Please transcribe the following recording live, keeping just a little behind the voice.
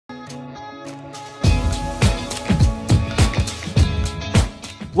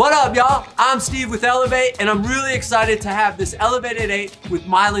What up, y'all? I'm Steve with Elev8, and I'm really excited to have this Elevated 8 with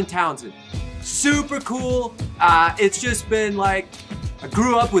Milon Townsend. Super cool. It's just been like, I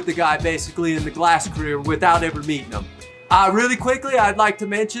grew up with the guy basically in the glass career without ever meeting him. Really quickly, I'd like to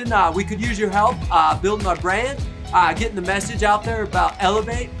mention we could use your help building our brand, getting the message out there about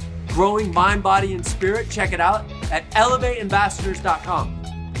Elev8, growing mind, body, and spirit. Check it out at elev8ambassadors.com.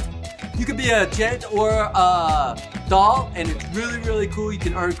 You could be a gent or a doll, and it's really, really cool. You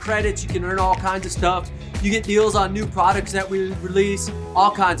can earn credits, you can earn all kinds of stuff. You get deals on new products that we release,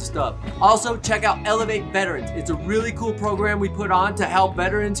 all kinds of stuff. Also, check out Elev8 Veterans. It's a really cool program we put on to help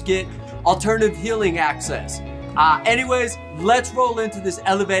veterans get alternative healing access. Anyways, let's roll into this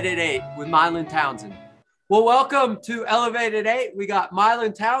Elevated 8 with Milon Townsend. Well, welcome to Elevated 8. We got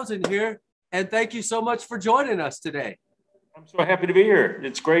Milon Townsend here, and thank you so much for joining us today. I'm so happy to be here.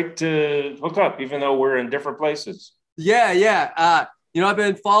 It's great to hook up, even though we're in different places. Yeah. You know, I've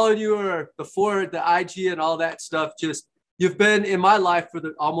been following you before the IG and all that stuff. Just, you've been in my life for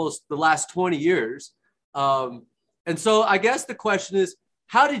almost the last 20 years. And so I guess the question is,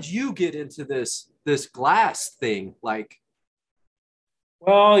 how did you get into this glass thing? Like,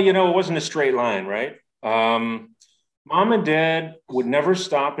 well, you know, it wasn't a straight line, right? Mom and Dad would never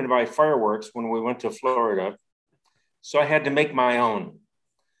stop and buy fireworks when we went to Florida. So I had to make my own.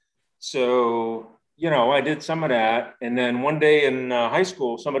 So, you know, I did some of that. And then one day in high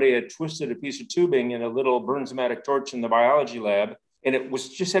school, somebody had twisted a piece of tubing in a little Bernzomatic torch in the biology lab. And it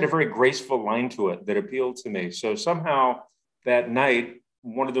just had a very graceful line to it that appealed to me. So somehow that night,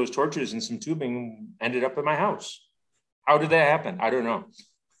 one of those torches and some tubing ended up in my house. How did that happen? I don't know.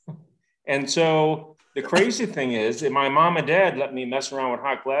 And so the crazy thing is that my mom and dad let me mess around with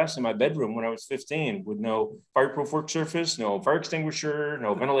hot glass in my bedroom when I was 15 with no fireproof work surface, no fire extinguisher,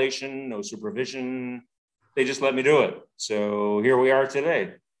 no ventilation, no supervision. They just let me do it. So here we are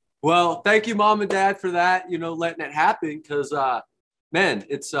today. Well, thank you, Mom and Dad, for that, you know, letting it happen. Because, man,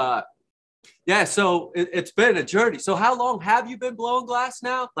 it's, yeah, so it's been a journey. So how long have you been blowing glass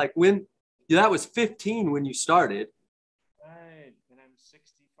now? Like that was 15 when you started. Right, and I'm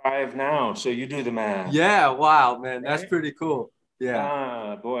 65 now, so you do the math. Yeah, wow, man, that's pretty cool.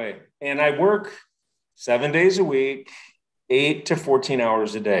 Yeah. Boy. And I work 7 days a week, 8 to 14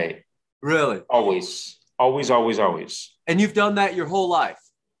 hours a day. Really? Always. And you've done that your whole life?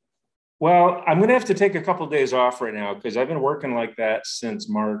 Well, I'm going to have to take a couple of days off right now because I've been working like that since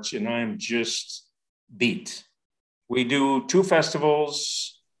March and I'm just beat. We do 2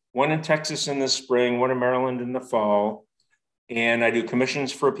 festivals, one in Texas in the spring, one in Maryland in the fall. And I do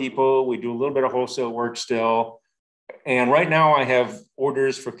commissions for people. We do a little bit of wholesale work still. And right now I have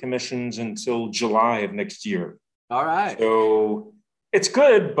orders for commissions until July of next year. All right. So it's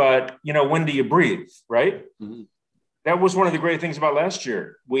good, but you know, when do you breathe, right? Mm-hmm. That was one of the great things about last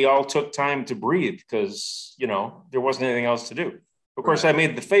year. We all took time to breathe because, you know, there wasn't anything else to do. Of course, I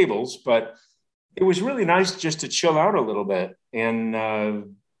made the fables, but it was really nice just to chill out a little bit. And,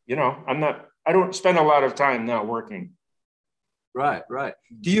 you know, I don't spend a lot of time not working. Right.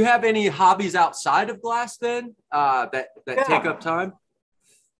 Do you have any hobbies outside of glass then that take up time?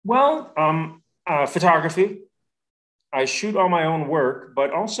 Well, photography. I shoot all my own work,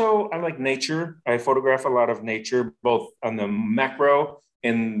 but also I like nature. I photograph a lot of nature, both on the macro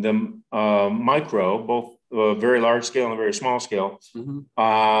and the micro, both very large scale and very small scale. Mm-hmm.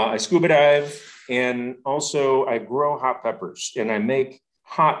 I scuba dive, and also I grow hot peppers, and I make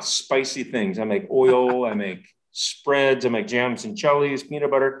hot, spicy things. I make oil, I make spreads, I make jams and jellies, peanut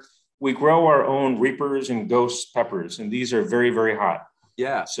butter. We grow our own reapers and ghost peppers, and these are very, very hot.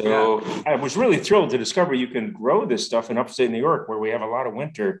 Yeah. So I was really thrilled to discover you can grow this stuff in upstate New York where we have a lot of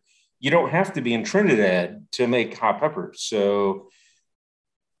winter. You don't have to be in Trinidad to make hot peppers. So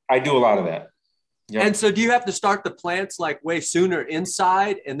I do a lot of that. Yep. And so do you have to start the plants like way sooner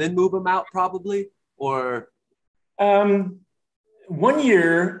inside and then move them out probably? Or? 1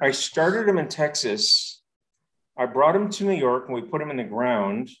 year I started them in Texas. I brought them to New York and we put them in the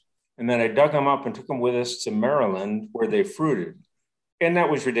ground. And then I dug them up and took them with us to Maryland where they fruited. And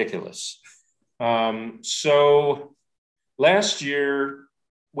that was ridiculous. So last year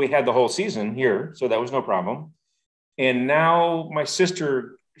we had the whole season here, so that was no problem. And now my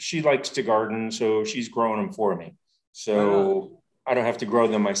sister, she likes to garden, so she's growing them for me. So I don't have to grow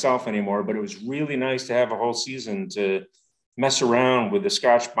them myself anymore, but it was really nice to have a whole season to mess around with the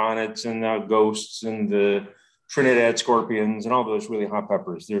Scotch bonnets and the ghosts and the Trinidad scorpions and all those really hot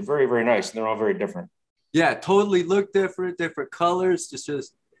peppers. They're very, very nice, and they're all very different. Yeah, totally look different colors. It's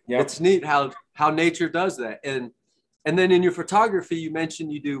just, It's neat how nature does that. And then in your photography, you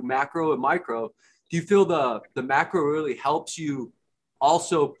mentioned you do macro and micro. Do you feel the macro really helps you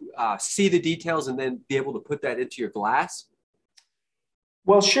also see the details and then be able to put that into your glass?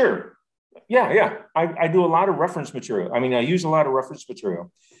 Well, sure. Yeah. I do a lot of reference material. I mean, I use a lot of reference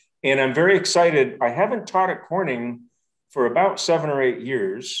material, and I'm very excited. I haven't taught at Corning for about 7 or 8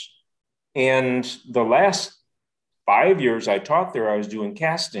 years. And the last 5 years I taught there, I was doing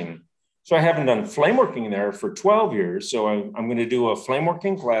casting. So I haven't done flame working there for 12 years. So I'm going to do a flame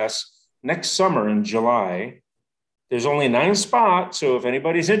working class next summer in July. There's only 9 spots. So if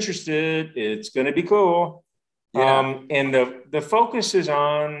anybody's interested, it's going to be cool. Yeah. And the focus is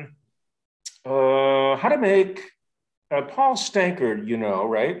on how to make Paul Stankard, you know,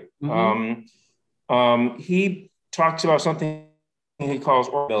 right? Mm-hmm. He talks about something he calls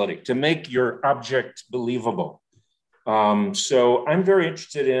ability to make your object believable. So I'm very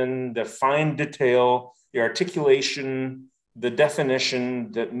interested in the fine detail, the articulation, the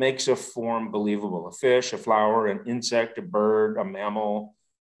definition that makes a form believable: a fish, a flower, an insect, a bird, a mammal.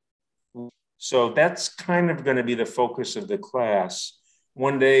 So that's kind of going to be the focus of the class.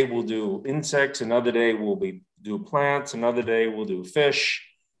 One day we'll do insects, another day we'll do plants, another day we'll do fish.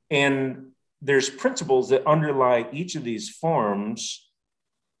 And there's principles that underlie each of these forms.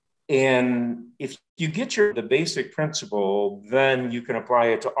 And if you get the basic principle, then you can apply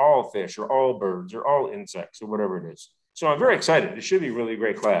it to all fish or all birds or all insects or whatever it is. So I'm very excited. It should be a really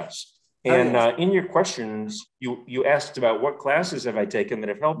great class. And in your questions, you asked about what classes have I taken that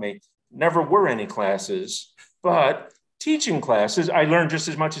have helped me. Never were any classes, but teaching classes, I learned just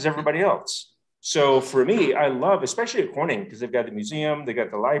as much as everybody else. So for me, I love, especially at Corning, because they've got the museum, they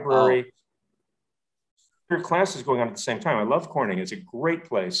got the library. Your classes going on at the same time. I love Corning. It's a great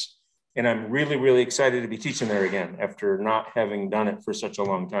place. And I'm really, really excited to be teaching there again after not having done it for such a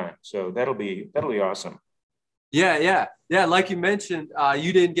long time. So that'll be awesome. Yeah. Like you mentioned,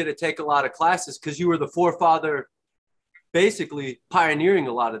 you didn't get to take a lot of classes because you were the forefather, basically pioneering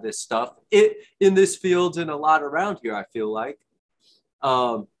a lot of this stuff in this field and a lot around here, I feel like.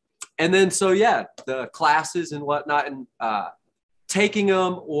 And then, so yeah, the classes and whatnot, and taking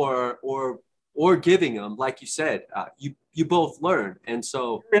them or giving them, like you said, you both learn. And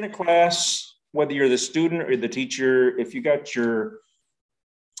so in a class, whether you're the student or the teacher, if you got your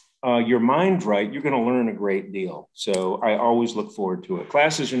mind right, you're going to learn a great deal. So I always look forward to it.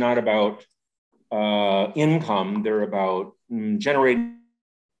 Classes are not about income. They're about generating,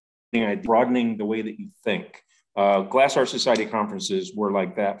 broadening the way that you think. Glass Art Society conferences were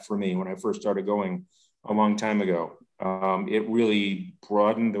like that for me when I first started going a long time ago. It really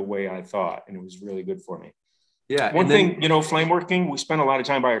broadened the way I thought, and it was really good for me. Yeah. One thing, flame working, we spend a lot of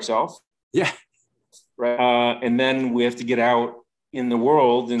time by ourselves. Yeah. Right. And then we have to get out in the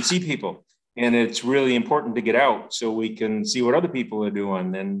world and see people. And it's really important to get out so we can see what other people are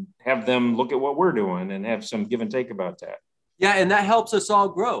doing and have them look at what we're doing and have some give and take about that. Yeah. And that helps us all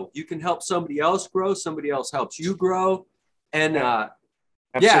grow. You can help somebody else grow. Somebody else helps you grow. And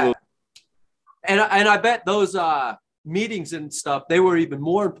absolutely. Yeah. And I bet those meetings and stuff, they were even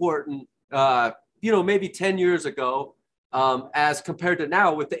more important, maybe 10 years ago, as compared to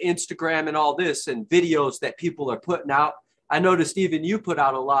now with the Instagram and all this and videos that people are putting out. I noticed even you put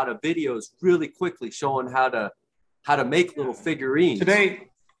out a lot of videos really quickly showing how to make little figurines. Today,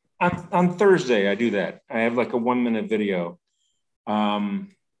 on Thursday, I do that. I have like a 1-minute video.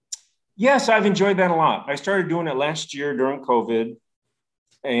 Yes, I've enjoyed that a lot. I started doing it last year during COVID.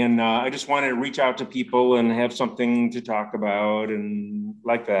 And I just wanted to reach out to people and have something to talk about and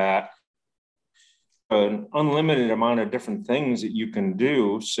like that. An unlimited amount of different things that you can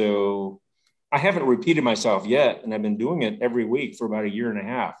do. So I haven't repeated myself yet, and I've been doing it every week for about 1.5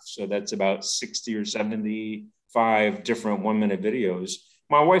 years. So that's about 60 or 75 different 1-minute videos.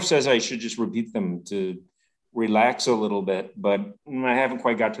 My wife says I should just repeat them to relax a little bit, but I haven't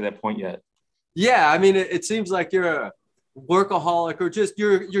quite got to that point yet. Yeah, I mean, it seems like you're a workaholic, or just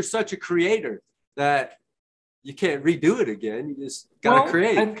you're such a creator that you can't redo it again. You just gotta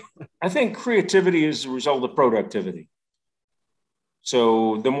create. I think creativity is a result of productivity.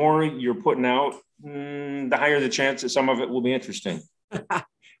 So the more you're putting out, the higher the chance that some of it will be interesting.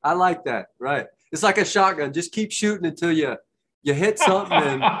 I like that. Right. It's like a shotgun. Just keep shooting until you hit something.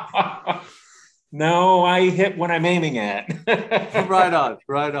 And... No, I hit what I'm aiming at. Right on.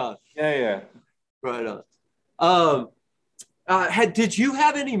 Yeah. Right on. Did you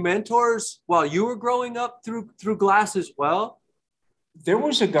have any mentors while you were growing up through glass as well? There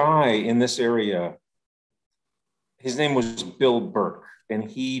was a guy in this area. His name was Bill Burke, and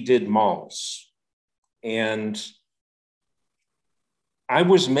he did malls. And I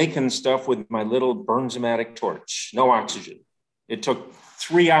was making stuff with my little Bernzomatic torch, no oxygen. It took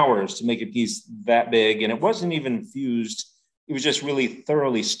 3 hours to make a piece that big, and it wasn't even fused it was just really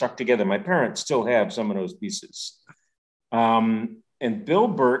thoroughly stuck together. My parents still have some of those pieces. And Bill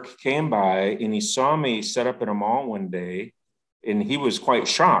Burke came by and he saw me set up in a mall one day, and he was quite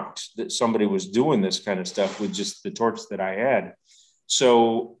shocked that somebody was doing this kind of stuff with just the torch that I had.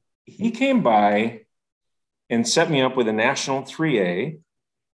 So he came by and set me up with a National 3A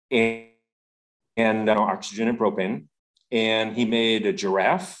and oxygen and propane. And he made a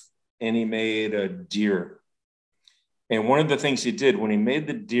giraffe and he made a deer. And one of the things he did when he made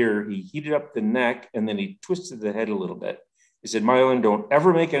the deer, he heated up the neck and then he twisted the head a little bit. He said, Milon, don't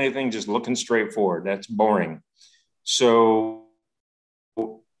ever make anything just looking straight forward. That's boring. So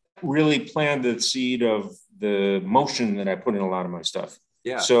really planted the seed of the motion that I put in a lot of my stuff.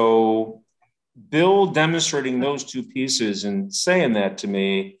 Yeah. So Bill demonstrating those two pieces and saying that to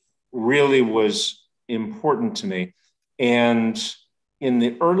me really was important to me. And in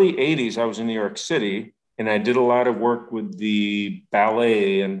the early 80s, I was in New York City and I did a lot of work with the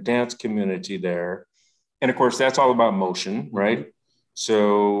ballet and dance community there. And of course, that's all about motion, right?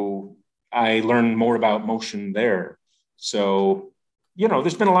 So I learned more about motion there. So, you know,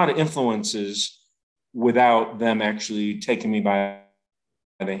 there's been a lot of influences without them actually taking me by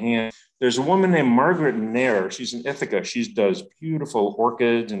the hand. There's a woman named Margaret Nair. She's in Ithaca. She does beautiful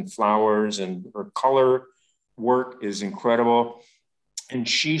orchids and flowers, and her color work is incredible. And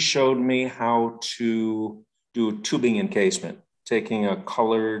she showed me how to do tubing encasement, taking a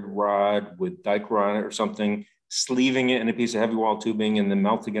colored rod with Dicro on it or something, sleeving it in a piece of heavy wall tubing and then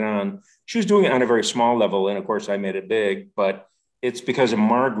melting it on. She was doing it on a very small level. And of course I made it big, but it's because of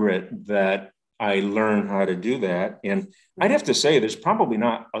Margaret that I learned how to do that. And I'd have to say, there's probably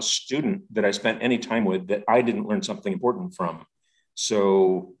not a student that I spent any time with that I didn't learn something important from.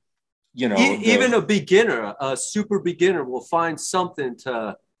 So, you know, even a beginner, a super beginner will find something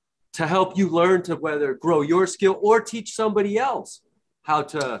to help you learn to whether grow your skill or teach somebody else how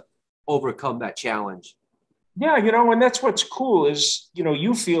to overcome that challenge. Yeah, you know, and that's what's cool is, you know,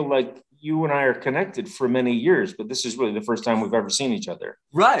 you feel like you and I are connected for many years, but this is really the first time we've ever seen each other.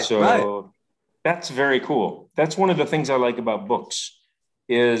 Right. So right. That's very cool. That's one of the things I like about books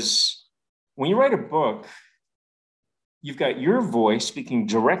is when you write a book, you've got your voice speaking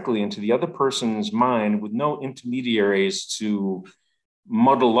directly into the other person's mind with no intermediaries to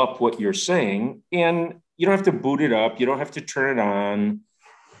muddle up what you're saying. And you don't have to boot it up. You don't have to turn it on.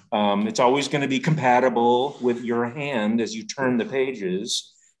 It's always going to be compatible with your hand as you turn the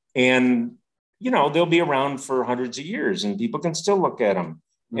pages. And, you know, they'll be around for hundreds of years and people can still look at them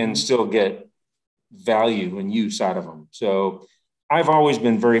and still get value and use out of them. So I've always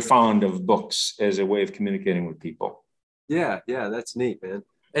been very fond of books as a way of communicating with people. Yeah, that's neat, man.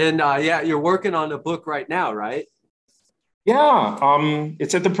 And yeah, you're working on a book right now, right? Yeah,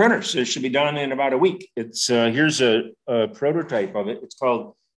 it's at the printer, so it should be done in about a week. It's here's a prototype of it. It's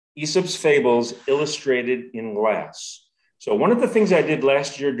called Aesop's Fables Illustrated in Glass. So one of the things I did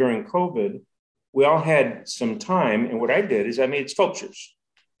last year during COVID, we all had some time, and what I did is I made sculptures.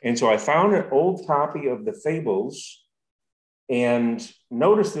 And so I found an old copy of the Fables and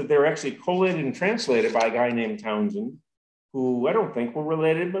noticed that they were actually collated and translated by a guy named Townsend, who I don't think we're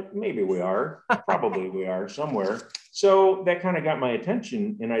related, but maybe we are. Probably we are somewhere. So that kind of got my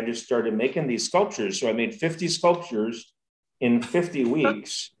attention, and I just started making these sculptures. So I made 50 sculptures in 50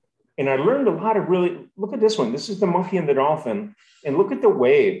 weeks, and I learned a lot of really, look at this one. This is the monkey and the dolphin, and look at the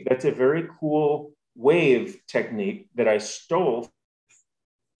wave. That's a very cool wave technique that I stole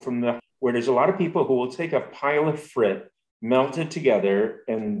from where there's a lot of people who will take a pile of frit, melt it together,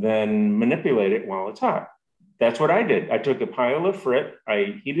 and then manipulate it while it's hot. That's what I did. I took a pile of frit,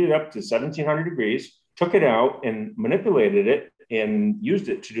 I heated it up to 1700 degrees, took it out and manipulated it and used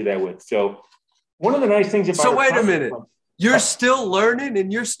it to do that with. So one of the nice things about— So wait a minute, you're still learning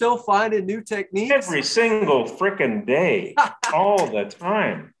and you're still finding new techniques? Every single freaking day, all the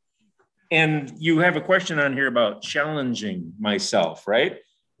time. And you have a question on here about challenging myself, right?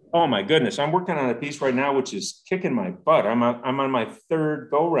 Oh my goodness, I'm working on a piece right now, which is kicking my butt. I'm on my third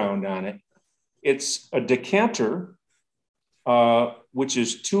go round on it. It's a decanter, which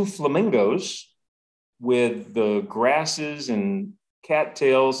is 2 flamingos with the grasses and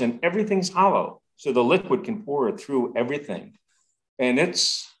cattails, and everything's hollow. So the liquid can pour through everything. And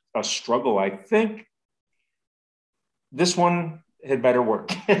it's a struggle. I think this one had better work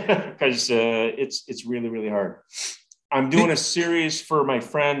because it's really, really hard. I'm doing a series for my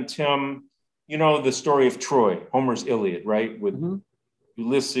friend, Tim. You know, the story of Troy, Homer's Iliad, right? With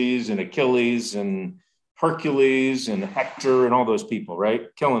Ulysses and Achilles and Hercules and Hector and all those people,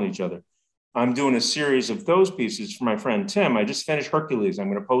 right? Killing each other. I'm doing a series of those pieces for my friend, Tim. I just finished Hercules. I'm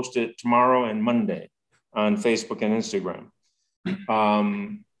going to post it tomorrow and Monday on Facebook and Instagram.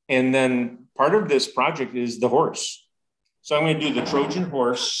 And then part of this project is the horse. So I'm going to do the Trojan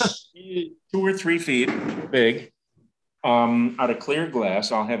horse, 2 or 3 feet big, out of clear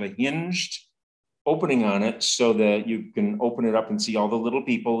glass. I'll have a hinged opening on it so that you can open it up and see all the little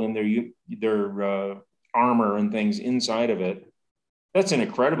people in their armor and things inside of it. That's an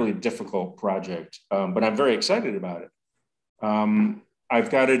incredibly difficult project, but I'm very excited about it. I've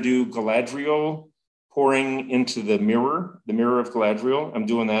got to do Galadriel pouring into the mirror of Galadriel. I'm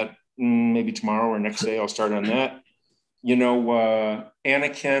doing that maybe tomorrow or next day. I'll start on that. You know,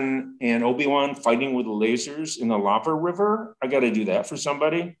 Anakin and Obi-Wan fighting with the lasers in the lava river. I got to do that for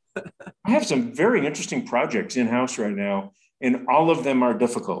somebody. I have some very interesting projects in-house right now, and all of them are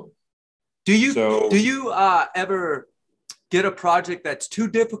difficult. Do you ever get a project that's too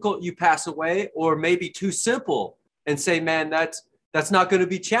difficult, you pass away, or maybe too simple and say, man, that's not going to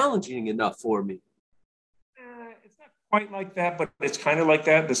be challenging enough for me? It's not quite like that, but it's kind of like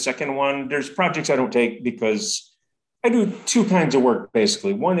that. The second one, there's projects I don't take because I do 2 kinds of work,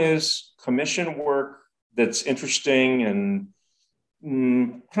 basically. One is commission work that's interesting and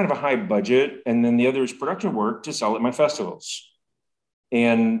kind of a high budget. And then the other is production work to sell at my festivals.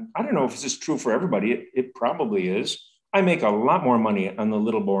 And I don't know if this is true for everybody. It probably is. I make a lot more money on the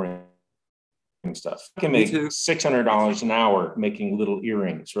little boring stuff. I can make $600 an hour making little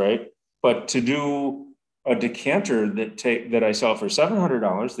earrings, right? But to do a decanter that I sell for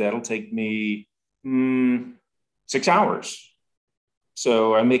 $700, that'll take me 6 hours.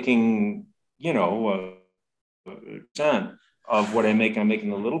 So I'm making, you know, 10% of what I'm making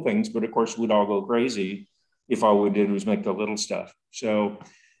the little things. But of course, we'd all go crazy if all we did was make the little stuff. So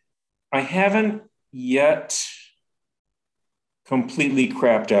I haven't yet completely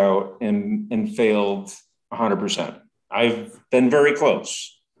crapped out and failed 100%. I've been very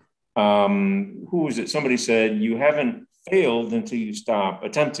close. Who was it? Somebody said, you haven't failed until you stop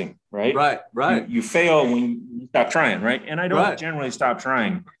attempting, right? Right. You fail when you stop trying, right? And I don't generally stop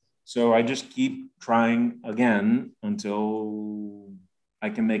trying. So I just keep trying again until I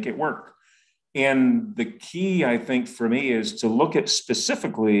can make it work. And the key, I think, for me is to look at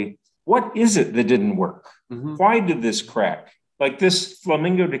specifically, what is it that didn't work? Mm-hmm. Why did this crack? Like this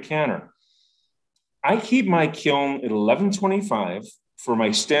flamingo decanter. I keep my kiln at 1125 for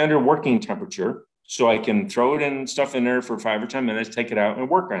my standard working temperature, so I can throw it in stuff in there for 5 or 10 minutes, take it out and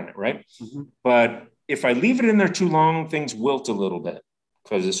work on it, right? Mm-hmm. But if I leave it in there too long, things wilt a little bit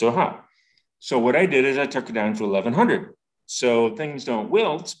because it's so hot. So what I did is I took it down to 1100. So things don't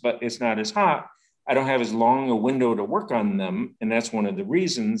wilt, but it's not as hot. I don't have as long a window to work on them. And that's one of the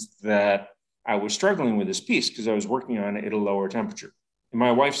reasons that I was struggling with this piece, because I was working on it at a lower temperature. And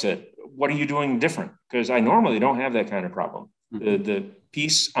my wife said, what are you doing different? Because I normally don't have that kind of problem. Mm-hmm. The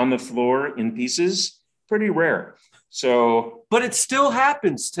piece on the floor in pieces, pretty rare. So, but it still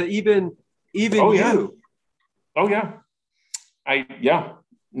happens to even oh, you. Oh yeah.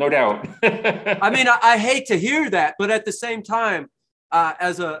 No doubt. I mean, I hate to hear that, but at the same time,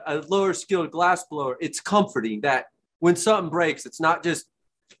 as a lower skilled glass blower, it's comforting that when something breaks, it's not just,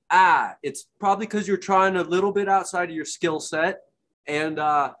 it's probably because you're trying a little bit outside of your skill set. And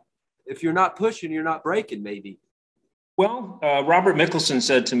if you're not pushing, you're not breaking, maybe. Well, Robert Mickelson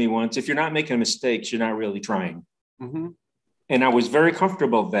said to me once, if you're not making mistakes, you're not really trying. Mm-hmm. And I was very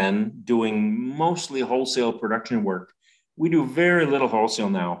comfortable then doing mostly wholesale production work. We do very little wholesale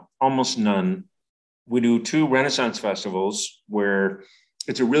now, almost none. We do 2 Renaissance festivals where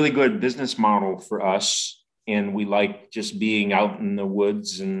it's a really good business model for us. And we like just being out in the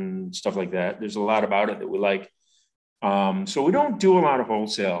woods and stuff like that. There's a lot about it that we like. So we don't do a lot of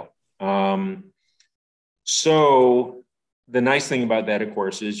wholesale. So the nice thing about that, of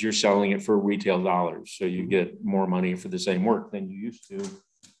course, is you're selling it for retail dollars. So you get more money for the same work than you used to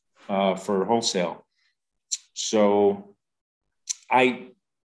for wholesale. So I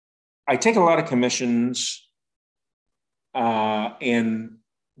take a lot of commissions. And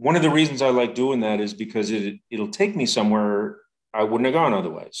one of the reasons I like doing that is because it'll take me somewhere I wouldn't have gone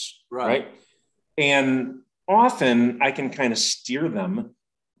otherwise. Right? And often I can kind of steer them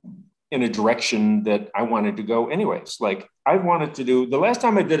in a direction that I wanted to go anyways. Like I wanted to do, the last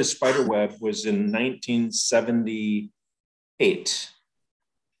time I did a spider web was in 1978.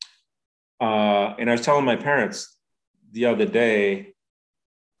 And I was telling my parents the other day,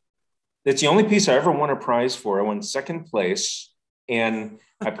 it's the only piece I ever won a prize for. I won second place, and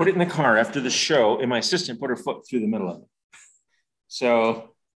I put it in the car after the show, and my assistant put her foot through the middle of it.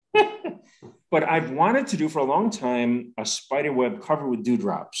 So, but I've wanted to do for a long time a spider web covered with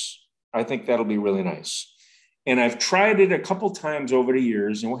dewdrops. I think that'll be really nice. And I've tried it a couple times over the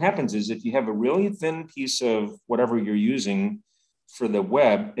years. And what happens is if you have a really thin piece of whatever you're using, for the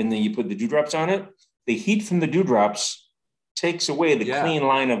web, and then you put the dewdrops on it, the heat from the dewdrops takes away the clean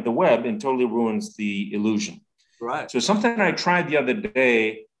line of the web and totally ruins the illusion. Right. So something I tried the other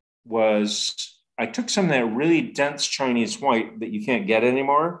day was I took some of that really dense Chinese white that you can't get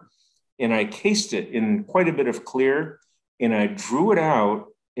anymore, and I cased it in quite a bit of clear, and I drew it out,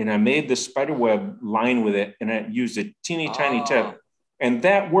 and I made the spider web line with it, and I used a teeny tiny tip, and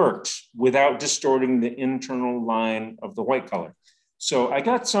that worked without distorting the internal line of the white color. So I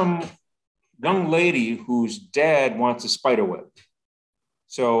got some young lady whose dad wants a spider web.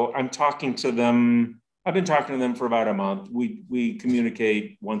 So I'm talking to them. I've been talking to them for about a month. We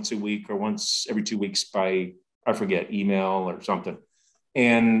communicate once a week or once every 2 weeks by, I forget, email or something.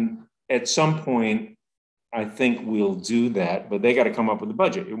 And at some point, I think we'll do that, but they got to come up with a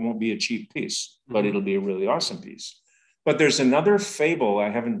budget. It won't be a cheap piece, but it'll be a really awesome piece. But there's another fable I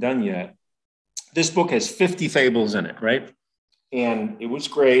haven't done yet. This book has 50 fables in it, right? And it was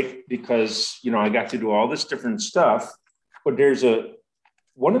great because, you know, I got to do all this different stuff, but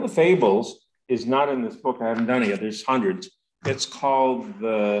one of the fables is not in this book. I haven't done it yet. There's hundreds. It's called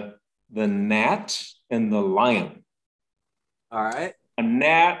the Gnat and the Lion. All right. A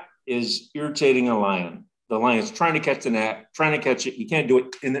gnat is irritating a lion. The lion's trying to catch the gnat, trying to catch it. He can't do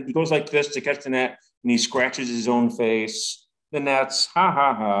it. And then he goes like this to catch the gnat, and he scratches his own face. The gnat's, ha,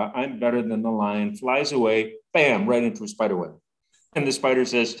 ha, ha, I'm better than the lion, flies away, bam, right into a spider web. And the spider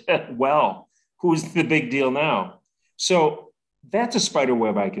says, well, who's the big deal now? So that's a spider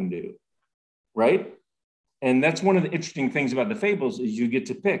web I can do, right? And that's one of the interesting things about the fables is you get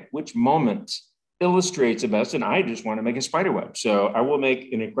to pick which moment illustrates the best. And I just want to make a spider web. So I will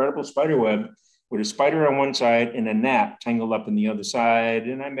make an incredible spider web with a spider on one side and a gnat tangled up in the other side.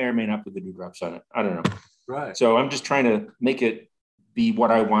 And I may or may not put the dewdrops on it. I don't know. Right. So I'm just trying to make it be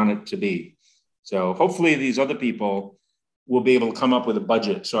what I want it to be. So hopefully these other people will be able to come up with a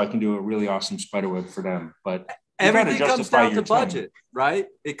budget so I can do a really awesome spider web for them. But everything comes down to budget, right?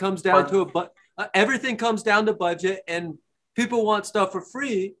 It comes down to everything comes down to budget, and people want stuff for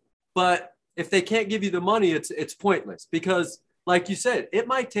free, but if they can't give you the money, it's pointless because, like you said, it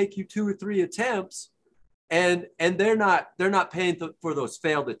might take you 2 or 3 attempts, and they're not paying for those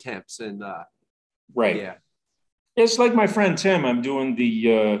failed attempts. And right, yeah, it's like my friend Tim. I'm doing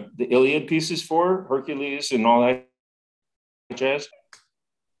the Iliad pieces for Hercules and all that jazz.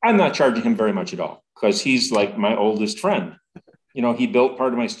 I'm not charging him very much at all because he's like my oldest friend. You know, he built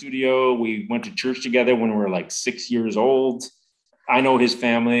part of my studio. We went to church together when we were like 6 years old. I know his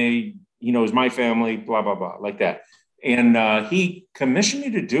family. He knows my family, blah, blah, blah, like that. And he commissioned me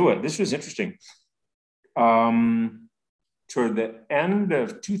to do it. This was interesting. Toward the end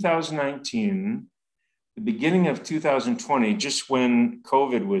of 2019, the beginning of 2020, just when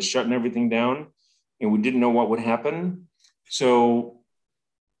COVID was shutting everything down and we didn't know what would happen. So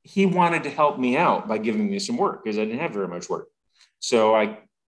he wanted to help me out by giving me some work because I didn't have very much work. So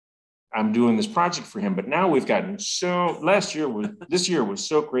I'm doing this project for him, but now we've gotten this year was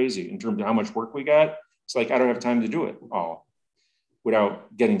so crazy in terms of how much work we got. It's like, I don't have time to do it all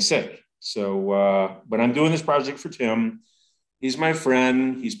without getting sick. So, but I'm doing this project for Tim. He's my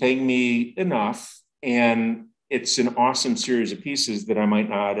friend. He's paying me enough. And it's an awesome series of pieces that I might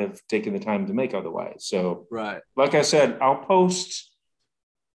not have taken the time to make otherwise. So, right. Like I said, I'll post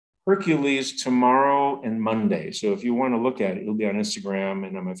Hercules tomorrow and Monday. So if you want to look at it, it'll be on Instagram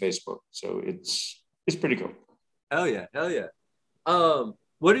and on my Facebook. So it's pretty cool. Hell yeah. Hell yeah.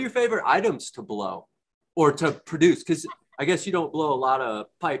 What are your favorite items to blow or to produce? Because I guess you don't blow a lot of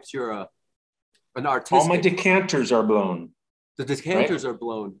pipes. You're an artist. All my decanters are blown. The decanters are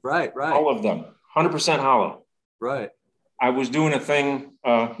blown. Right. All of them. 100% hollow. Right. I was doing a thing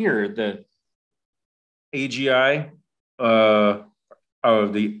here, the AGI,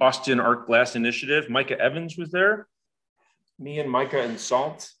 of the Austin Art Glass Initiative. Micah Evans was there. Me and Micah and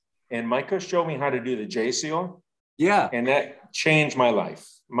Salt. And Micah showed me how to do the J seal. Yeah. And that changed my life.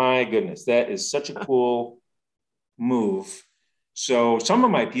 My goodness, that is such a cool move. So some of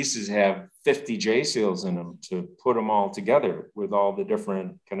my pieces have 50 J seals in them to put them all together with all the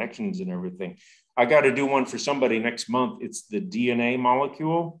different connections and everything. I got to do one for somebody next month. It's the DNA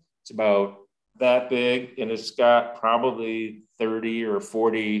molecule. It's about that big, and it's got probably 30 or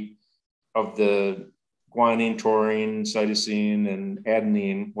 40 of the guanine, taurine, cytosine, and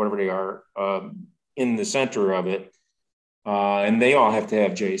adenine, whatever they are, in the center of it. And they all have to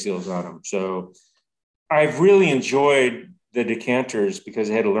have J seals on them. So I've really enjoyed the decanters because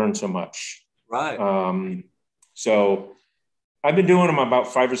I had to learn so much. Right. So I've been doing them about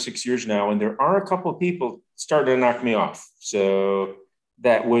 5 or 6 years now, and there are a couple of people starting to knock me off. So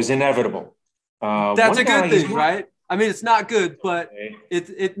that was inevitable. That's a good thing, right? I mean, it's not good, but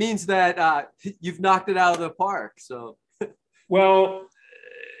it means that you've knocked it out of the park. So, well,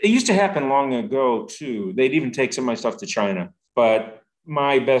 it used to happen long ago too. They'd even take some of my stuff to China, but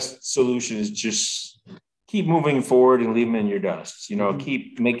my best solution is just keep moving forward and leave them in your dust. You know,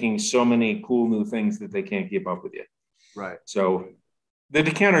 keep making so many cool new things that they can't keep up with you. right. So the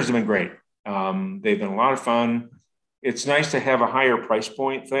decanters have been great. They've been a lot of fun. It's nice to have a higher price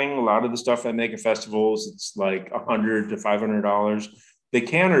point thing. A lot of the stuff I make at festivals, it's like $100 to $500. The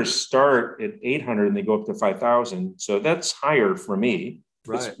decanters start at $800 and they go up to $5,000. So that's higher for me.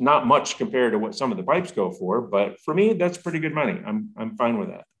 Right. It's not much compared to what some of the pipes go for, but for me, that's pretty good money. I'm fine with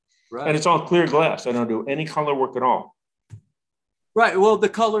that. Right. And it's all clear glass. I don't do any color work at all. Right. Well, the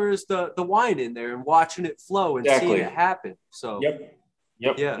color is the wine in there and watching it flow and Exactly. seeing it happen. So Yep.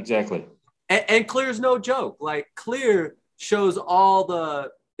 Yeah. Exactly. And clear's no joke. Like clear shows all the,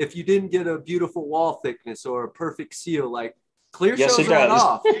 if you didn't get a beautiful wall thickness or a perfect seal, like clear Yes, shows it that does.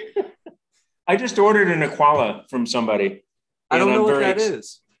 off. I just ordered an Aquala from somebody. I don't know what that is.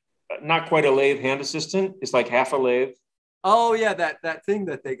 is. Not quite a lathe hand assistant. It's like half a lathe. Oh yeah, that thing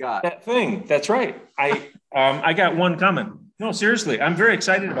that they got. That thing. That's right. I got one coming. No, seriously, I'm very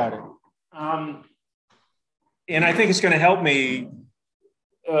excited about it. And I think it's going to help me,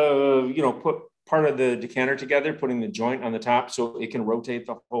 put part of the decanter together, putting the joint on the top so it can rotate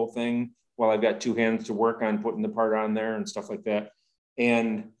the whole thing while I've got two hands to work on putting the part on there and stuff like that.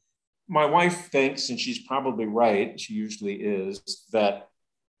 And my wife thinks, and she's probably right, she usually is, that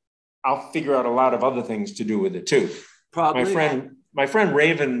I'll figure out a lot of other things to do with it too. Probably. My friend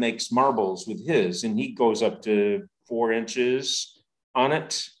Raven makes marbles with his, and he goes up to 4 inches on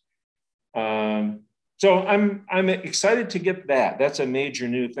it. So I'm excited to get that. That's a major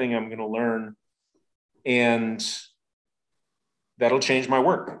new thing I'm going to learn, and that'll change my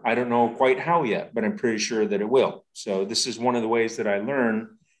work. I don't know quite how yet, but I'm pretty sure that it will. So this is one of the ways that I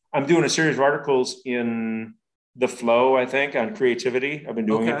learn. I'm doing a series of articles in The Flow, I think, on creativity. I've been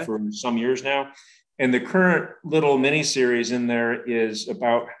doing it for some years now. And the current little mini series in there is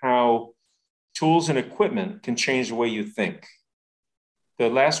about how tools and equipment can change the way you think. The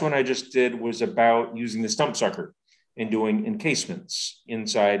last one I just did was about using the stump sucker and doing encasements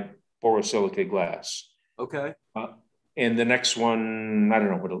inside borosilicate glass. Okay. And the next one, I don't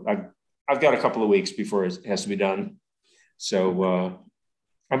know, I've got a couple of weeks before it has to be done. So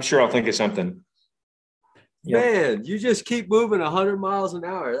I'm sure I'll think of something. Man, you just keep moving 100 miles an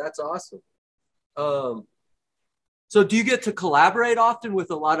hour. That's awesome. So do you get to collaborate often with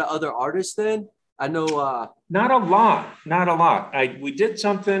a lot of other artists then? I know. Not a lot. We did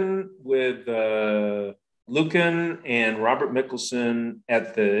something with Lucan and Robert Mickelson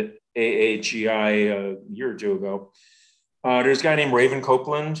at the AAGI a year or two ago. There's a guy named Raven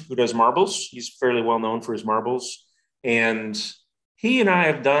Copeland who does marbles. He's fairly well known for his marbles. And he and I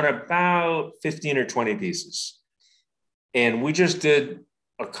have done about 15 or 20 pieces. And we just did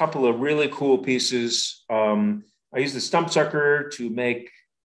a couple of really cool pieces. I used the stump sucker to make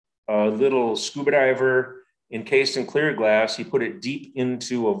a little scuba diver encased in clear glass. He put it deep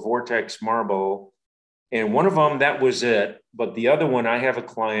into a vortex marble. And one of them, that was it. But the other one, I have a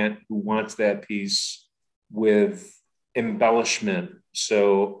client who wants that piece with embellishment.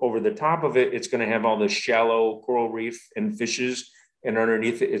 So over the top of it, it's going to have all the shallow coral reef and fishes. And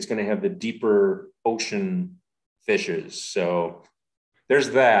underneath it, it's going to have the deeper ocean fishes. So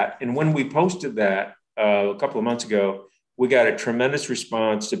there's that. And when we posted that a couple of months ago, we got a tremendous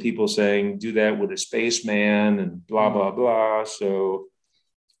response to people saying, do that with a spaceman and blah, blah, blah. So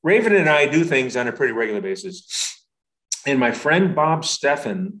Raven and I do things on a pretty regular basis. And my friend Bob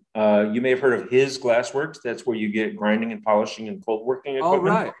Steffen, you may have heard of his Glassworks. That's where you get grinding and polishing and cold working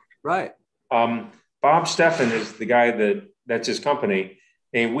equipment. Oh, right. Bob Steffen is the guy that's his company.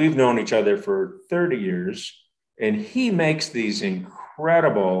 And we've known each other for 30 years. And he makes these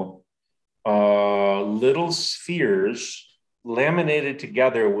incredible little spheres laminated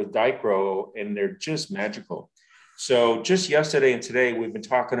together with Dichro, and they're just magical. So just yesterday and today, we've been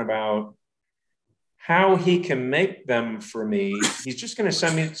talking about how he can make them for me. He's just going to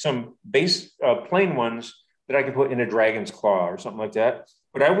send me some base plain ones that I can put in a dragon's claw or something like that.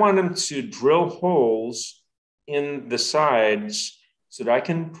 But I want him to drill holes in the sides so that I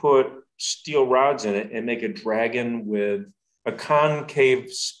can put steel rods in it and make a dragon with a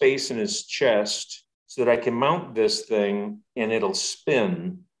concave space in his chest so that I can mount this thing and it'll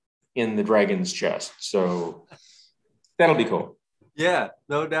spin in the dragon's chest. So that'll be cool. Yeah,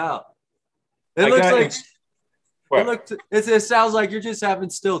 no doubt. It sounds like you're just having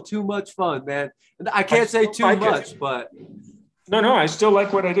still too much fun, man. I can't say too much, but no, I still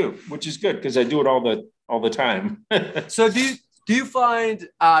like what I do, which is good because I do it all all the time. So do you find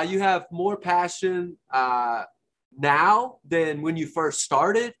you have more passion now than when you first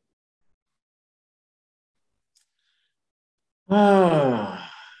started? That's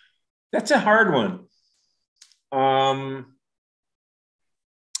a hard one.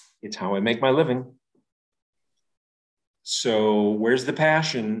 It's how I make my living. So where's the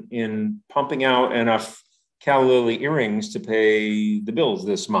passion in pumping out enough calla lily earrings to pay the bills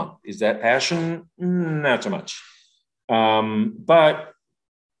this month? Is that passion? Not so much. But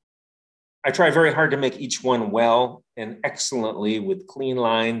I try very hard to make each one well and excellently with clean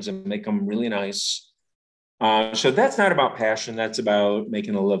lines and make them really nice. So that's not about passion. That's about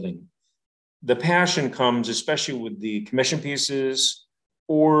making a living. The passion comes especially with the commission pieces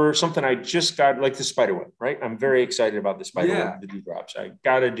or something I just got, like the spiderweb, right? I'm very excited about the spiderweb, the dewdrops. I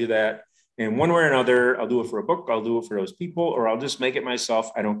got to do that. And one way or another, I'll do it for a book, I'll do it for those people, or I'll just make it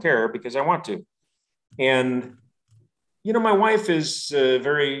myself. I don't care because I want to. And, you know, my wife is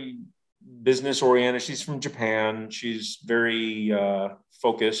very business oriented. She's from Japan. She's very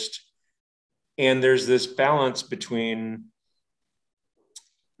focused. And there's this balance between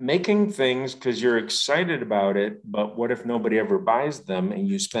making things because you're excited about it, but what if nobody ever buys them and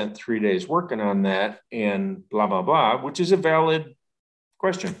you spent 3 days working on that and blah, blah, blah, which is a valid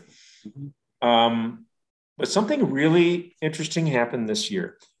question. But something really interesting happened this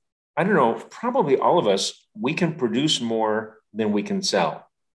year. I don't know, probably all of us, we can produce more than we can sell.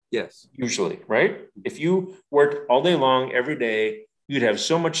 Yes. Usually, right? If you worked all day long, every day, you'd have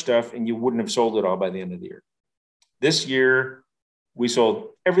so much stuff and you wouldn't have sold it all by the end of the year. This year, we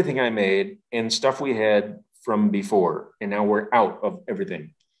sold everything I made and stuff we had from before, and now we're out of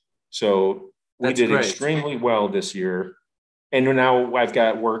everything. So we did extremely well this year. And now I've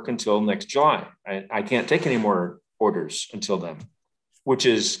got work until next July. I can't take any more orders until then, which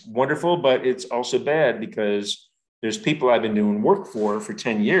is wonderful, but it's also bad because there's people I've been doing work for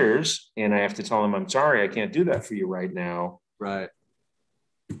 10 years, and I have to tell them, I'm sorry, I can't do that for you right now. Right.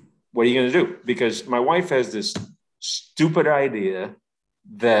 What are you going to do? Because my wife has this stupid idea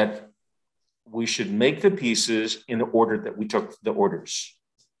that we should make the pieces in the order that we took the orders.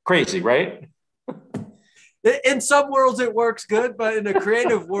 Crazy, right? In some worlds it works good, but in a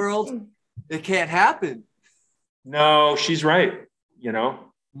creative world, it can't happen. No, she's right. You know,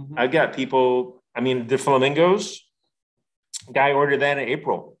 I've got people, I mean, the flamingos, guy ordered that in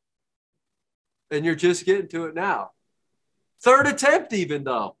April. And you're just getting to it now. Third attempt even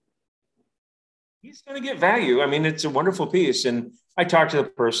though. He's going to get value. I mean, it's a wonderful piece. And I talked to the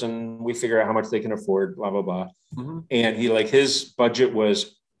person, we figure out how much they can afford, blah, blah, blah. And his budget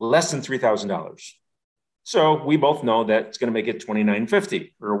was less than $3,000. So we both know that it's going to make it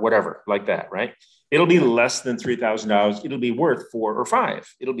 $2,950 or whatever like that, right? It'll be less than $3,000. It'll be worth $4 or $5.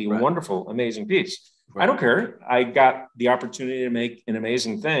 It'll be a wonderful, amazing piece. I don't care. I got the opportunity to make an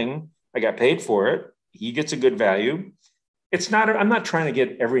amazing thing. I got paid for it. He gets a good value. I'm not trying to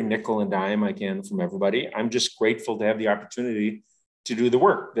get every nickel and dime I can from everybody. I'm just grateful to have the opportunity to do the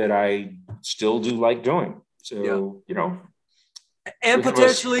work that I still do like doing. So, you know. And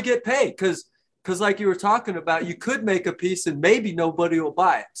potentially get paid because like you were talking about, you could make a piece and maybe nobody will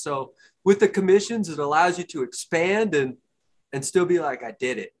buy it. So with the commissions, it allows you to expand and still be like, I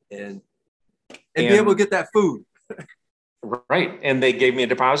did it. And be able to get that food. Right. And they gave me a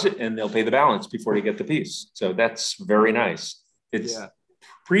deposit and they'll pay the balance before they get the piece. So that's very nice. It's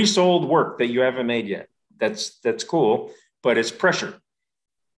pre-sold work that you haven't made yet. That's cool, but it's pressure.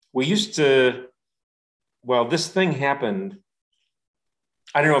 We used to, this thing happened.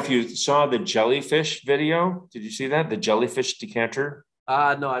 I don't know if you saw the jellyfish video. Did you see that? The jellyfish decanter?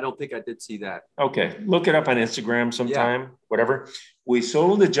 No, I don't think I did see that. Okay. Look it up on Instagram sometime, whatever. We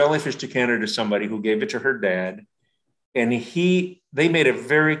sold a jellyfish decanter to somebody who gave it to her dad. And they made a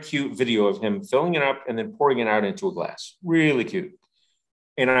very cute video of him filling it up and then pouring it out into a glass. Really cute.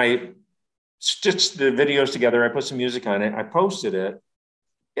 And I stitched the videos together. I put some music on it. I posted it.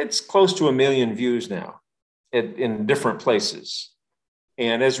 It's close to 1 million views now in different places.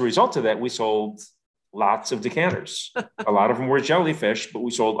 And as a result of that, we sold lots of decanters. A lot of them were jellyfish, but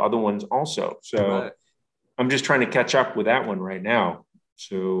we sold other ones also. So I'm just trying to catch up with that one right now.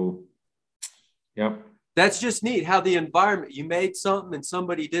 So, yep. That's just neat how the environment, you made something and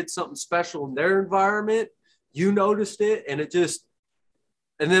somebody did something special in their environment. You noticed it and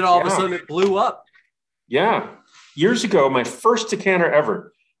then all of a sudden it blew up. Yeah. Years ago, my first decanter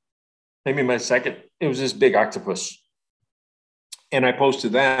ever, maybe my second, it was this big octopus. And I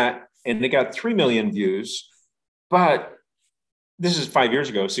posted that and it got 3 million views. But this is 6 years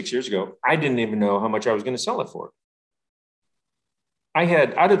ago. I didn't even know how much I was going to sell it for. I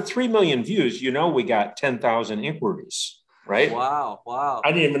had, out of 3 million views, we got 10,000 inquiries, right? Wow. Wow.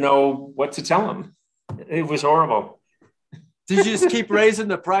 I didn't even know what to tell them. It was horrible. Did you just keep raising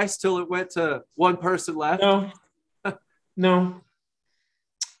the price till it went to one person left? No, no,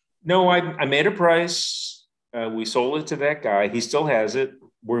 no. I made a price. We sold it to that guy. He still has it.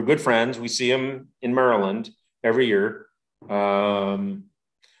 We're good friends. We see him in Maryland every year. No,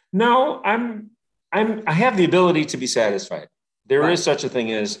 I have the ability to be satisfied. There is such a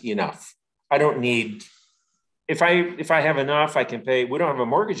thing as enough. I don't need, if I have enough, I can pay. We don't have a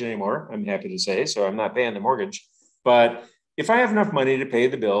mortgage anymore, I'm happy to say, so I'm not paying the mortgage. But if I have enough money to pay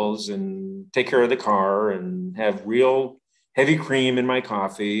the bills and take care of the car and have real heavy cream in my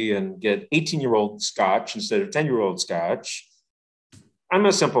coffee and get 18-year-old scotch instead of 10-year-old scotch, I'm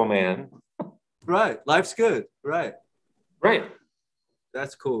a simple man. Right. Life's good. Right. Right.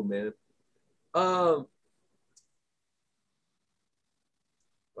 That's cool, man. I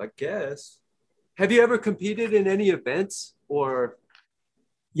guess. Have you ever competed in any events or?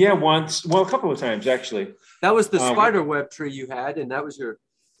 Yeah, once. Well, a couple of times actually. That was the spider web tree you had, and that was your.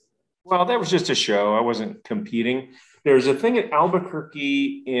 Well, that was just a show. I wasn't competing. There was a thing at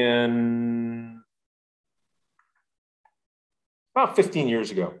Albuquerque in about 15 years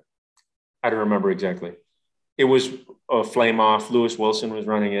ago. I don't remember exactly. It was a flame off. Lewis Wilson was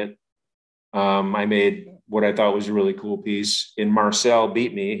running it. I made what I thought was a really cool piece. And Marcel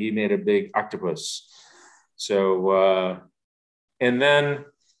beat me. He made a big octopus. So, and then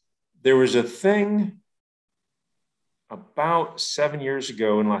there was a thing about 7 years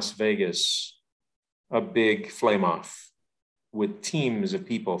ago in Las Vegas, a big flame off with teams of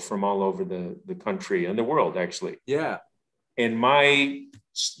people from all over the country and the world, actually. Yeah. And my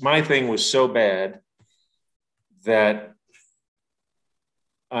thing was so bad that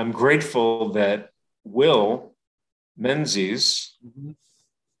I'm grateful that Will Menzies,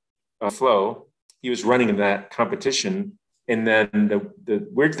 Flo, he was running in that competition. And then the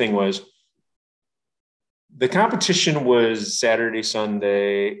weird thing was the competition was Saturday,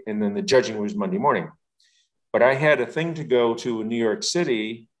 Sunday, and then the judging was Monday morning. But I had a thing to go to in New York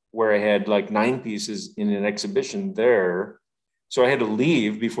City where I had like 9 pieces in an exhibition there. So I had to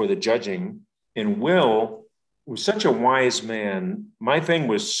leave before the judging. And Will was such a wise man. My thing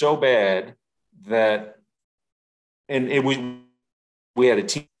was so bad that, and we had a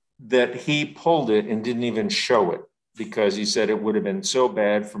team that he pulled it and didn't even show it because he said it would have been so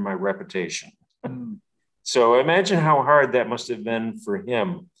bad for my reputation. So imagine how hard that must have been for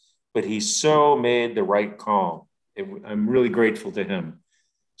him, but he so made the right call. I'm really grateful to him.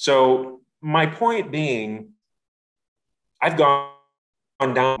 So my point being, I've gone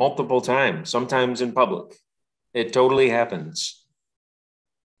down multiple times, sometimes in public. It totally happens.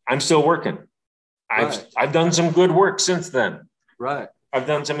 I'm still working. I've done some good work since then. Right. I've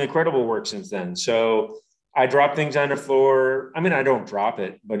done some incredible work since then. So I drop things on the floor. I mean, I don't drop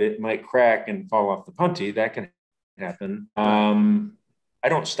it, but it might crack and fall off the punty. That can happen. I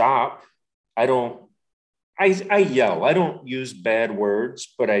don't stop. I yell. I don't use bad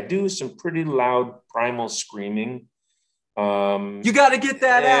words, but I do some pretty loud primal screaming. You got to get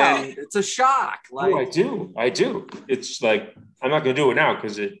that out. It's a shock. Like, oh, I do. It's like, I'm not going to do it now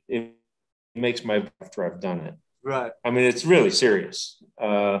because it makes my after I've done it. Right. I mean, it's really serious.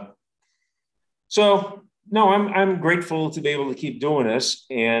 So no, I'm grateful to be able to keep doing this.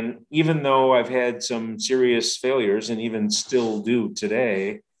 And even though I've had some serious failures and even still do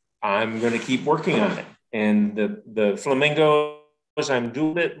today, I'm going to keep working on it. And the flamingos, I'm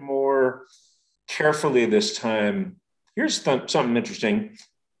doing it more carefully this time. Here's something interesting.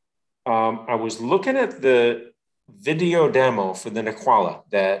 I was looking at the video demo for the Naquala,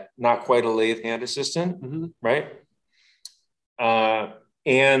 that not quite a lathe hand assistant, right?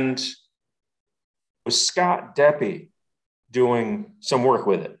 And it was Scott Deppy doing some work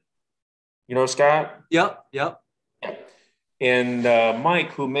with it. You know Scott? Yep. And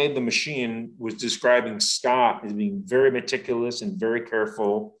Mike, who made the machine, was describing Scott as being very meticulous and very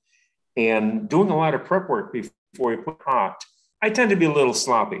careful and doing a lot of prep work before he put hot. I tend to be a little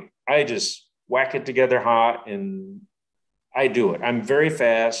sloppy. I just whack it together hot and I do it. I'm very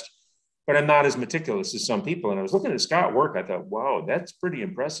fast, but I'm not as meticulous as some people. And I was looking at Scott work. I thought, wow, that's pretty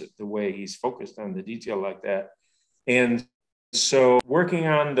impressive the way he's focused on the detail like that. And so working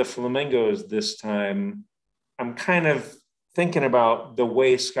on the flamingos this time, I'm kind of thinking about the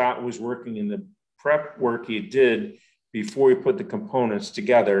way Scott was working in the prep work he did before he put the components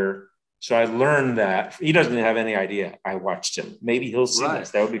together. So I learned that. He doesn't have any idea I watched him. Maybe he'll see this.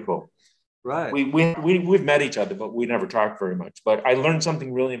 That would be cool. Right. We've met each other, but we never talked very much. But I learned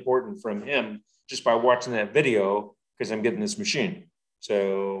something really important from him just by watching that video because I'm getting this machine.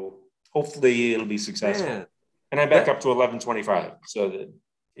 So hopefully it'll be successful. Man. And I'm back up to 1125 so that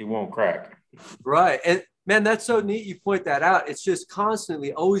it won't crack. Right. And man, that's so neat you point that out. It's just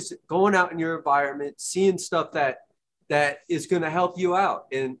constantly always going out in your environment, seeing stuff that is going to help you out.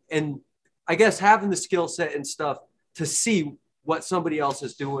 And I guess having the skill set and stuff to see what somebody else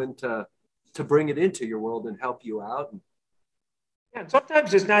is doing to bring it into your world and help you out. Yeah,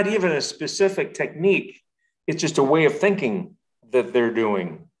 sometimes it's not even a specific technique. It's just a way of thinking that they're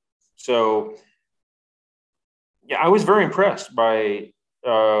doing. So yeah, I was very impressed by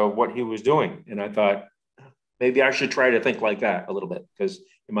what he was doing. And I thought, maybe I should try to think like that a little bit because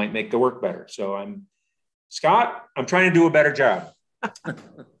it might make the work better. So Scott, I'm trying to do a better job.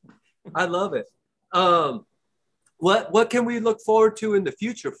 I love it. What can we look forward to in the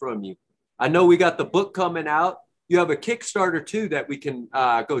future from you? I know we got the book coming out. You have a Kickstarter too that we can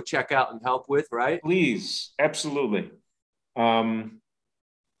go check out and help with, right? Please, absolutely.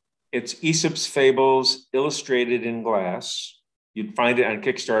 It's Aesop's Fables illustrated in glass. You'd find it on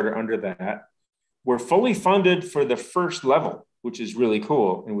Kickstarter under that. We're fully funded for the first level, which is really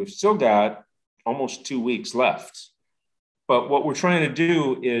cool. And we've still got almost 2 weeks left. But what we're trying to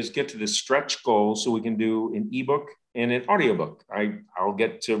do is get to the stretch goal so we can do an ebook and an audiobook. I'll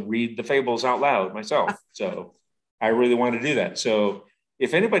get to read the fables out loud myself. So I really want to do that. So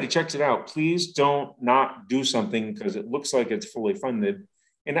if anybody checks it out, please don't not do something because it looks like it's fully funded.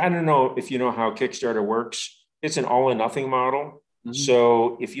 And I don't know if you know how Kickstarter works. It's an all or nothing model. Mm-hmm.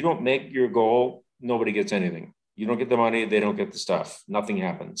 So if you don't make your goal, nobody gets anything. You don't get the money, they don't get the stuff. Nothing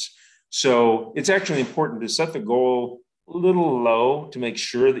happens. So it's actually important to set the goal a little low to make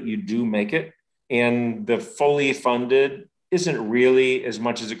sure that you do make it. And the fully funded isn't really as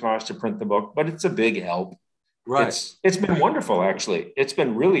much as it costs to print the book, but it's a big help. Right. It's been wonderful, actually. It's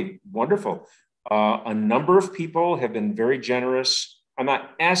been really wonderful. A number of people have been very generous. I'm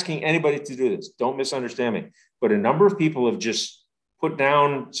not asking anybody to do this. Don't misunderstand me. But a number of people have just put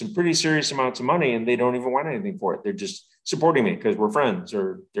down some pretty serious amounts of money and they don't even want anything for it. They're just supporting me because we're friends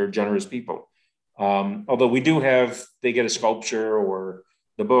or they're generous people. Although we do have, they get a sculpture or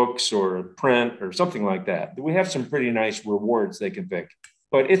the books or print or something like that. We have some pretty nice rewards they can pick.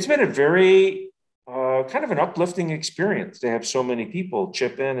 But it's been a very kind of an uplifting experience to have so many people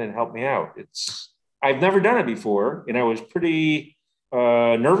chip in and help me out. I've never done it before, and I was pretty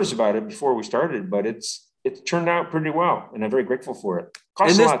nervous about it before we started, but it's turned out pretty well, and I'm very grateful for it.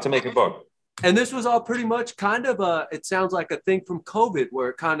 Costs a lot to make a book. And this was all pretty much kind of it sounds like a thing from COVID where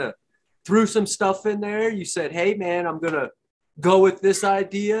it kind of threw some stuff in there. You said, hey, man, I'm going to go with this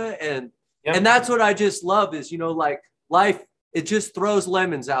idea. And that's what I just love is, like life, it just throws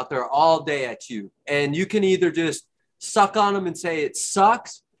lemons out there all day at you. And you can either just suck on them and say it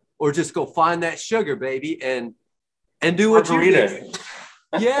sucks or just go find that sugar, baby, and do what you do.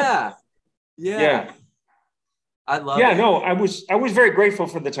 Yeah. I love it. No, I was very grateful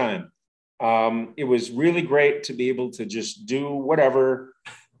for the time. It was really great to be able to just do whatever.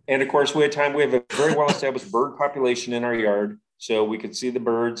 And of course, we had time. We have a very well-established bird population in our yard, so we could see the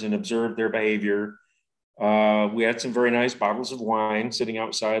birds and observe their behavior. We had some very nice bottles of wine sitting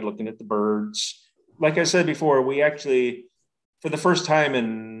outside looking at the birds. Like I said before, we actually, for the first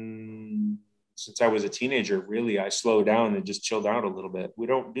time since I was a teenager, really, I slowed down and just chilled out a little bit. We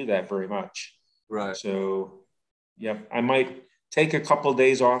don't do that very much. Right. So, yeah, I might take a couple of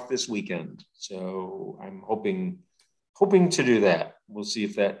days off this weekend. So I'm hoping to do that. We'll see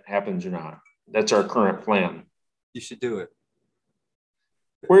if that happens or not. That's our current plan. You should do it.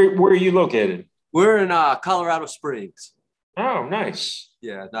 Where are you located? We're in Colorado Springs. Oh, nice.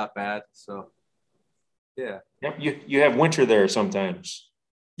 Yeah, not bad. So, yeah. Yep. You have winter there sometimes.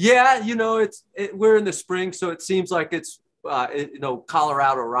 Yeah, we're in the spring, so it seems like it's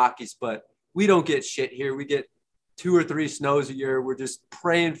Colorado Rockies, but we don't get shit here. We get 2 or 3 snows a year. We're just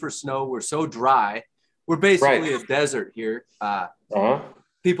praying for snow. We're so dry. We're basically a desert here.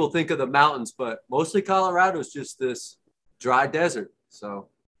 People think of the mountains, but mostly Colorado is just this dry desert. So,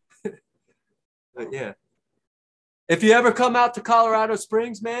 but yeah. If you ever come out to Colorado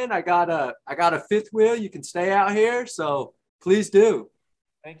Springs, man, I got a fifth wheel. You can stay out here. So please do.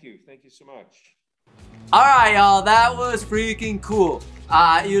 Thank you. Thank you so much. All right, y'all. That was freaking cool.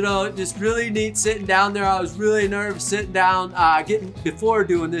 Just really neat sitting down there. I was really nervous sitting down, before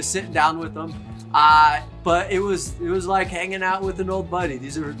doing this, sitting down with them. But it was like hanging out with an old buddy.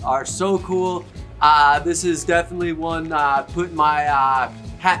 These are so cool. This is definitely one putting my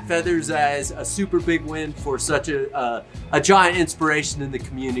hat feathers as a super big win for such a giant inspiration in the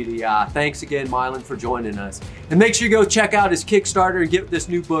community. Thanks again, Milon, for joining us. And make sure you go check out his Kickstarter and get this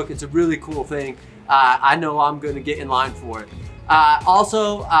new book. It's a really cool thing. I know I'm going to get in line for it.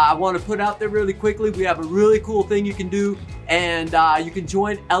 Also, I want to put out there really quickly, we have a really cool thing you can do, and you can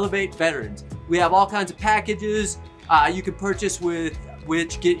join Elev8 Veterans. We have all kinds of packages you can purchase with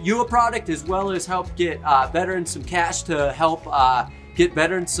which get you a product as well as help get veterans some cash to help get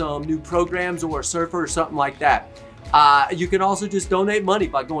veterans some new programs or a surfer or something like that. You can also just donate money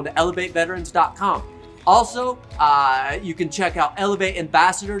by going to elev8veterans.com. Also, you can check out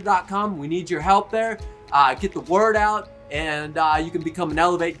elev8ambassador.com. We need your help there. Get the word out, and you can become an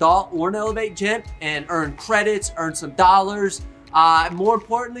Elev8 doll or an Elev8 gent and earn credits, earn some dollars. More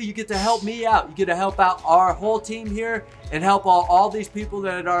importantly, you get to help me out. You get to help out our whole team here and help all these people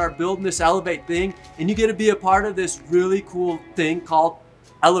that are building this Elev8 thing. And you get to be a part of this really cool thing called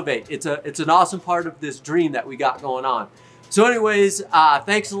Elev8. It's an awesome part of this dream that we got going on. So anyways,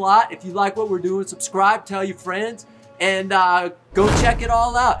 thanks a lot. If you like what we're doing, subscribe, tell your friends, and go check it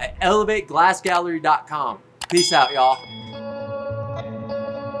all out at elev8glassgallery.com. Peace out, y'all.